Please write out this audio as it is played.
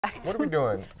What are we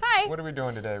doing? Hi. What are we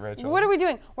doing today, Rachel? What are we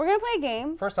doing? We're going to play a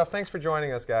game. First off, thanks for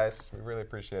joining us, guys. We really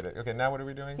appreciate it. Okay, now what are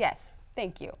we doing? Yes,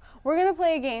 thank you. We're going to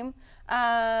play a game.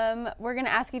 We're going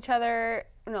to ask each other,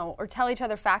 or tell each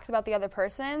other facts about the other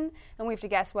person, and we have to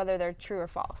guess whether they're true or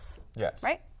false. Yes.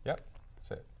 Right? Yep. That's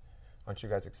it. Aren't you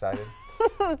guys excited?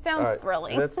 It sounds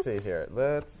thrilling. Let's see here.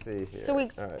 So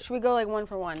should we go like one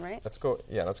for one, right? Let's go.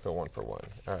 Yeah, let's go one for one.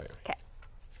 All right. Okay.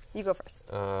 You go first.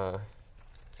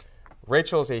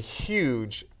 Rachel's a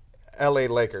huge LA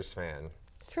Lakers fan.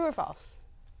 True or false?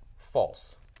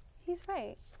 False. He's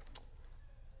right.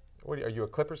 Are you a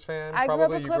Clippers fan? I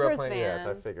Probably grew up a Clippers fan. Yes,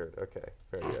 I figured. Okay,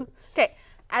 very good. Okay.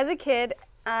 As a kid,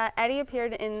 Eddie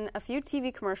appeared in a few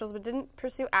TV commercials but didn't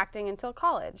pursue acting until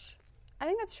college. I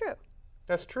think that's true.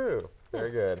 That's true.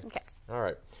 Very good. Okay. All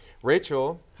right.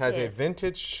 Rachel has a Yes.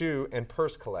 vintage shoe and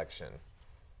purse collection.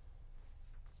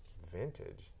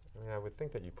 Vintage? I mean, I would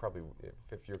think that you probably,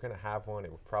 if you're going to have one,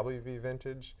 it would probably be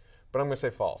vintage. But I'm going to say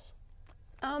false.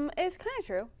 It's kind of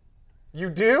true. You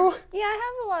do? Yeah, I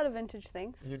have a lot of vintage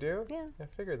things. You do? Yeah. I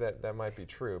figured that might be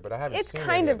true, but I haven't It's seen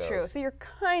kind any of those. true. So you're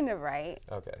kind of right,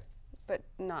 Okay. but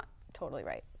not totally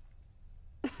right.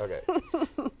 Okay.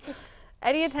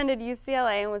 Eddie attended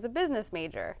UCLA and was a business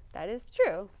major. That is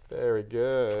true. Very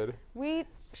good. We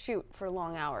shoot for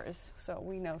long hours, so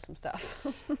we know some stuff.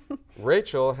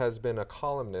 Rachel has been a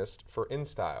columnist for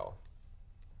InStyle.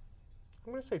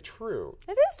 I'm going to say true.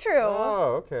 It is true.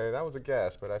 Oh, okay. That was a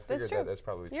guess, but I figured true. that's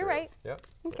probably true. You're right. Yep.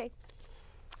 Okay.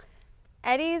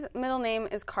 Eddie's middle name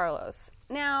is Carlos.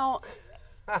 Now,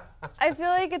 I feel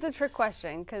like it's a trick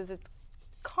question because it's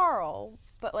Carl,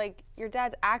 but like your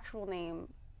dad's actual name.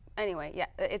 Anyway, yeah,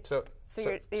 it's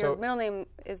your middle name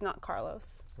is not Carlos.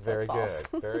 Very That's good.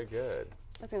 false. Very good.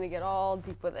 I was gonna get all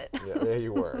deep with it. Yeah, there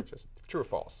you were. Just true or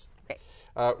false. Okay.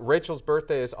 Rachel's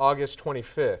birthday is August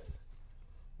 25th.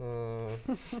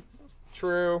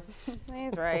 True.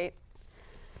 He's right.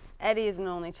 Eddie is an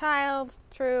only child.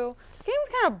 True. This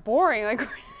game's kind of boring. Like.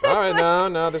 All right,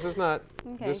 no, this is not.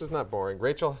 Okay. This is not boring.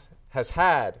 Rachel has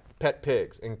had pet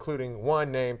pigs, including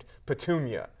one named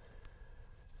Petunia.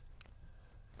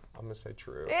 I'm gonna say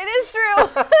true. It is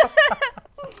true.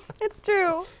 It's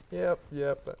true. Yep.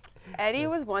 Eddie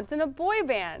was once in a boy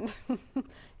band.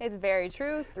 It's very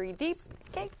true. 3 deep.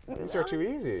 Okay. These are too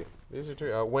easy. These are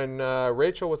too. When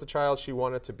Rachel was a child, she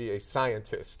wanted to be a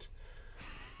scientist.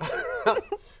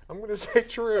 I'm gonna say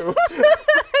true.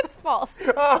 It's false.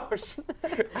 Oh,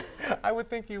 I would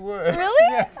think you would. Really?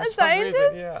 Yeah, for A some scientist?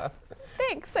 reason, yeah.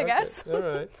 Thanks, I guess. All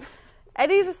right.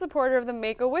 Eddie's a supporter of the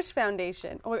Make-A-Wish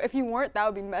Foundation. Oh, if you weren't, that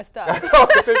would be messed up. Oh,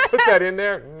 if they put that in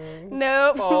there,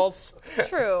 Nope. false.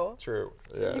 True. True.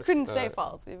 Yes. You couldn't say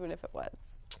false, even if it was.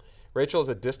 Rachel is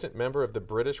a distant member of the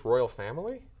British royal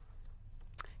family.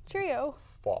 Cheerio.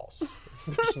 False.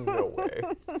 There's no way.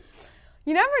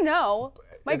 You never know.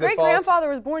 My Is it false? great-grandfather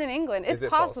was born in England. It's Is it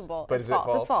false? possible. But It's is it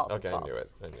false? It's false. Okay, It's false.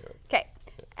 I knew it. Okay.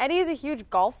 Eddie is a huge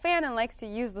golf fan and likes to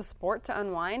use the sport to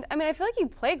unwind. I mean, I feel like you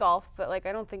play golf, but like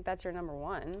I don't think that's your number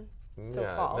one. So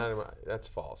Yeah, false. that's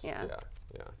false. Yeah.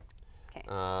 Yeah. Okay.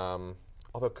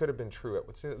 Although it could have been true.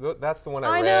 That's the one I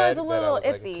I read. know, it's a that little I was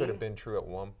like, iffy. it could have been true at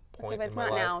one point but in it's my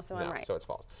not life. now, so I'm No, right. so it's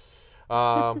false.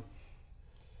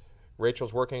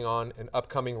 Rachel's working on an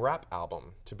upcoming rap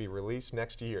album to be released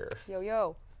next year.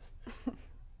 Yo.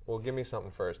 Well, give me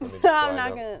something first. Let me just I'm not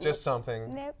gonna. Just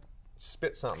something. Nope.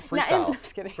 Spit something. No, Freestyle. I'm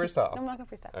just kidding. Freestyle. I'm not gonna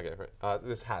freestyle. Okay,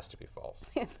 this has to be false.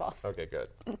 It's false. Okay, good.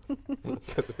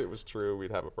 Because if it was true,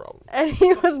 we'd have a problem.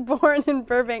 Eddie was born in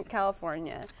Burbank,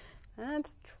 California.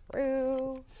 That's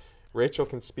true. Rachel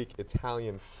can speak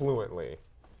Italian fluently.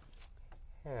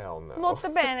 Hell no. Molto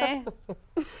bene.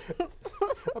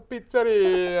 A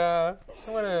pizzeria.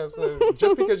 What else?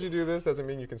 Just because you do this doesn't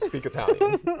mean you can speak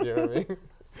Italian. You know what I mean?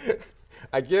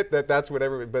 I get that that's what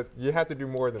everybody, but you have to do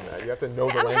more than that. You have to know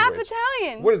the I'm language. half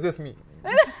Italian. What does this mean?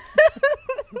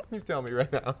 You tell me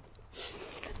right now.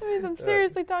 That means I'm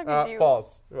seriously talking to you.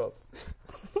 False.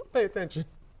 Pay attention.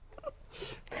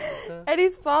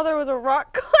 Eddie's father was a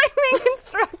rock climbing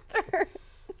instructor.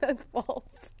 That's false.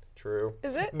 True.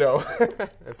 Is it? No,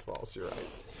 that's false. You're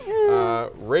right.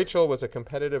 Rachel was a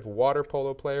competitive water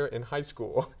polo player in high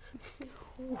school.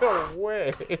 No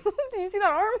way. Did you see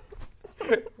that arm?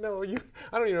 No,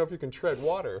 I don't even know if you can tread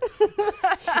water.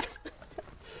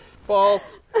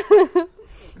 False.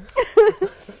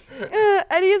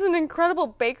 Eddie is an incredible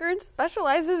baker and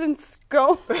specializes in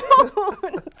scones.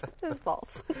 It's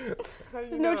false. How do you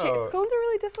There's no know? chance. Scones are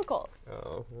really difficult.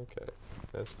 Oh, okay.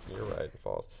 You're right.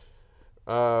 False.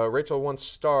 Rachel once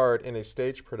starred in a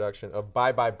stage production of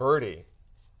Bye Bye Birdie.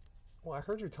 Well, I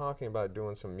heard you talking about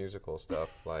doing some musical stuff.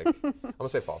 Like, I'm gonna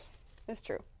say false. It's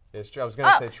true. It's true. I was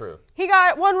going to say true. He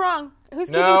got one wrong. Who's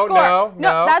keeping score?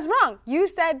 No, that's wrong. You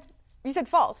said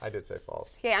false. I did say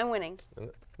false. Okay, I'm winning.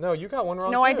 No, you got one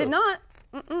wrong, No, too. I did not.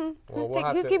 Well,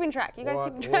 Who's keeping track? You guys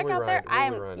keeping track out there?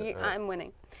 I'm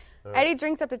winning. Right. Eddie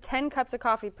drinks up to 10 cups of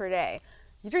coffee per day.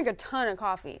 You drink a ton of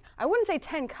coffee. I wouldn't say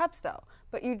 10 cups, though,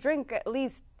 but you drink at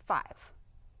least 5.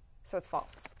 So it's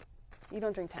false. You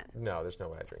don't drink 10. No, there's no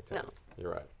way I drink 10. No.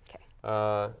 You're right. Okay.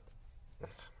 Oh, my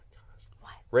gosh.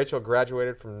 What? Rachel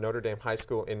graduated from Notre Dame High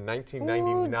School in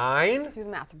 1999. Do the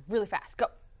math really fast. Go.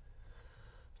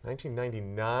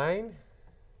 1999?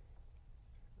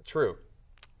 True.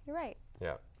 You're right.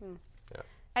 Yeah. Yeah.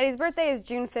 Eddie's birthday is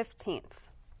June 15th.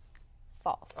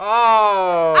 False.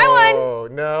 Oh! I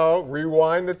won! No,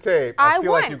 rewind the tape. I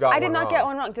feel won. like you got one wrong. I did not get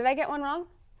one wrong. Did I get one wrong?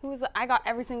 I got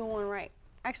every single one right.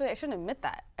 Actually, I shouldn't admit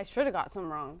that. I should have got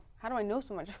some wrong. How do I know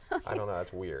so much? I don't know.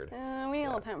 That's weird. We need a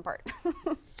little time apart.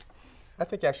 I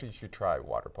think actually you should try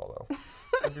water polo.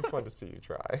 It'd be fun to see you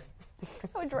try.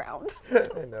 I would drown.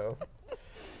 I know.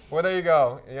 Well, there you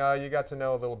go. You got to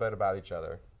know a little bit about each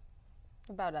other.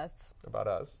 About us. About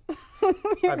us.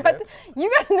 You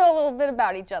got to know a little bit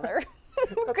about each other.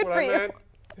 That's Good what for I you.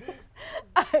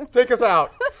 meant. Take us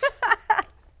out.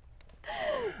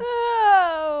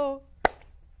 Oh.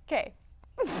 Okay.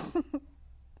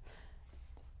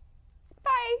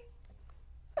 Bye.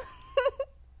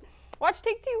 Watch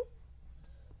Take 2.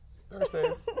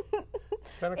 Thursdays.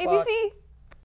 10 o'clock. ABC.